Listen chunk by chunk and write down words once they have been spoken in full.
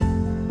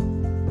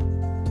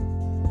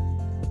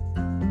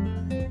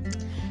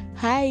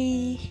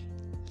Hi,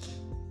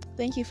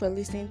 thank you for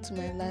listening to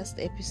my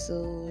last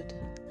episode.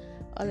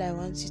 All I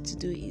want you to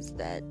do is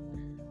that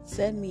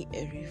send me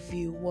a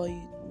review,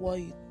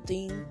 what you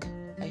think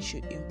I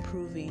should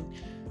improve in,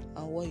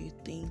 and what you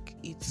think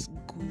it's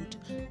good,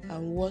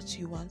 and what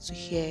you want to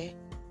hear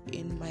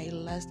in my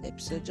last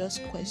episode.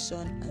 Just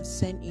question and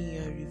send in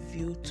your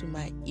review to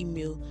my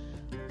email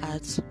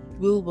at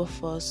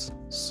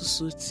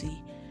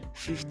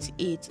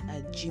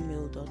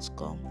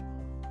wilberforcesusuti58@gmail.com.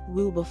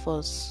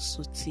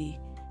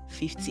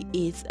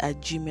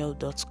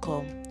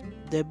 wilberforcesusuti58@gmail.com.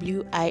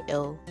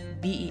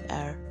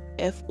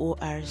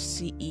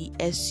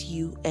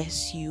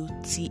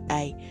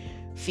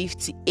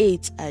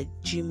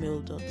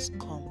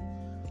 wilberforcesusuti58@gmail.com.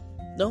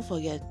 Don't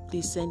forget,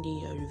 please send in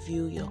your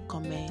review, your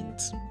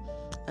comments,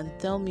 and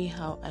tell me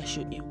how I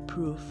should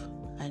improve.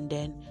 And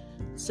then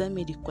send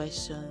me the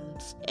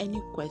questions,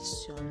 any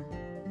question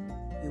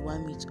you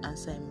want me to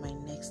answer in my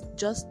next,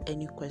 just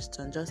any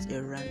question, just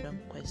a random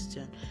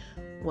question,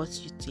 what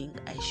you think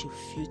I should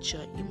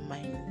feature in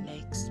my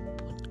next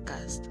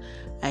podcast.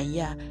 And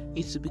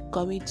it will be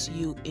coming to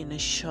you in a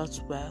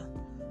short while,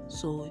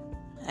 so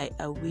I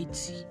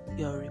await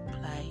your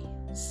reply.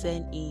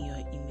 Send in your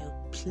email,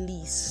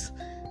 please,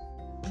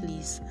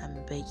 I'm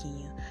begging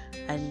you.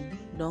 And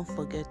don't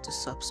forget to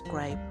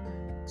subscribe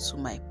to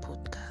my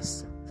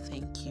podcast.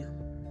 Thank you.